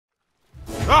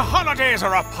The holidays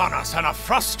are upon us, and a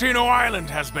frosty new island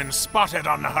has been spotted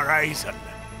on the horizon.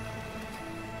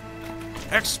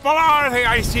 Explore the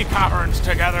icy caverns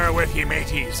together with ye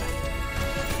mateys,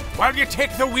 while you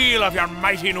take the wheel of your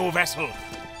mighty new vessel,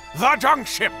 the junk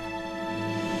ship.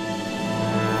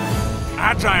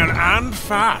 Agile and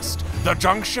fast, the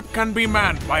junk ship can be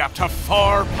manned by up to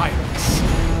 4 pirates.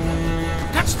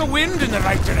 Catch the wind in the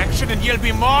right direction and you'll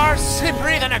be more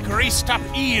slippery than a greased-up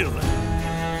eel.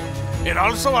 It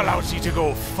also allows you to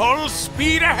go full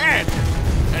speed ahead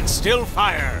and still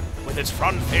fire with its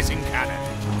front-facing cannon.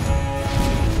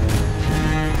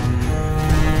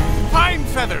 Fine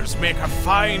feathers make a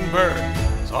fine bird,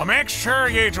 so make sure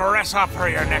you dress up for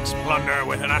your next plunder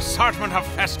with an assortment of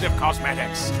festive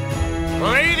cosmetics.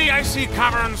 Play the Icy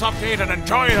Caverns update and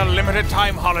enjoy the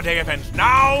limited-time holiday event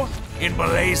now in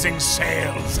Blazing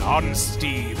Sails on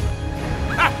Steam.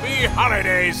 Happy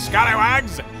holidays,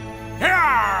 scallywags!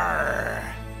 Here!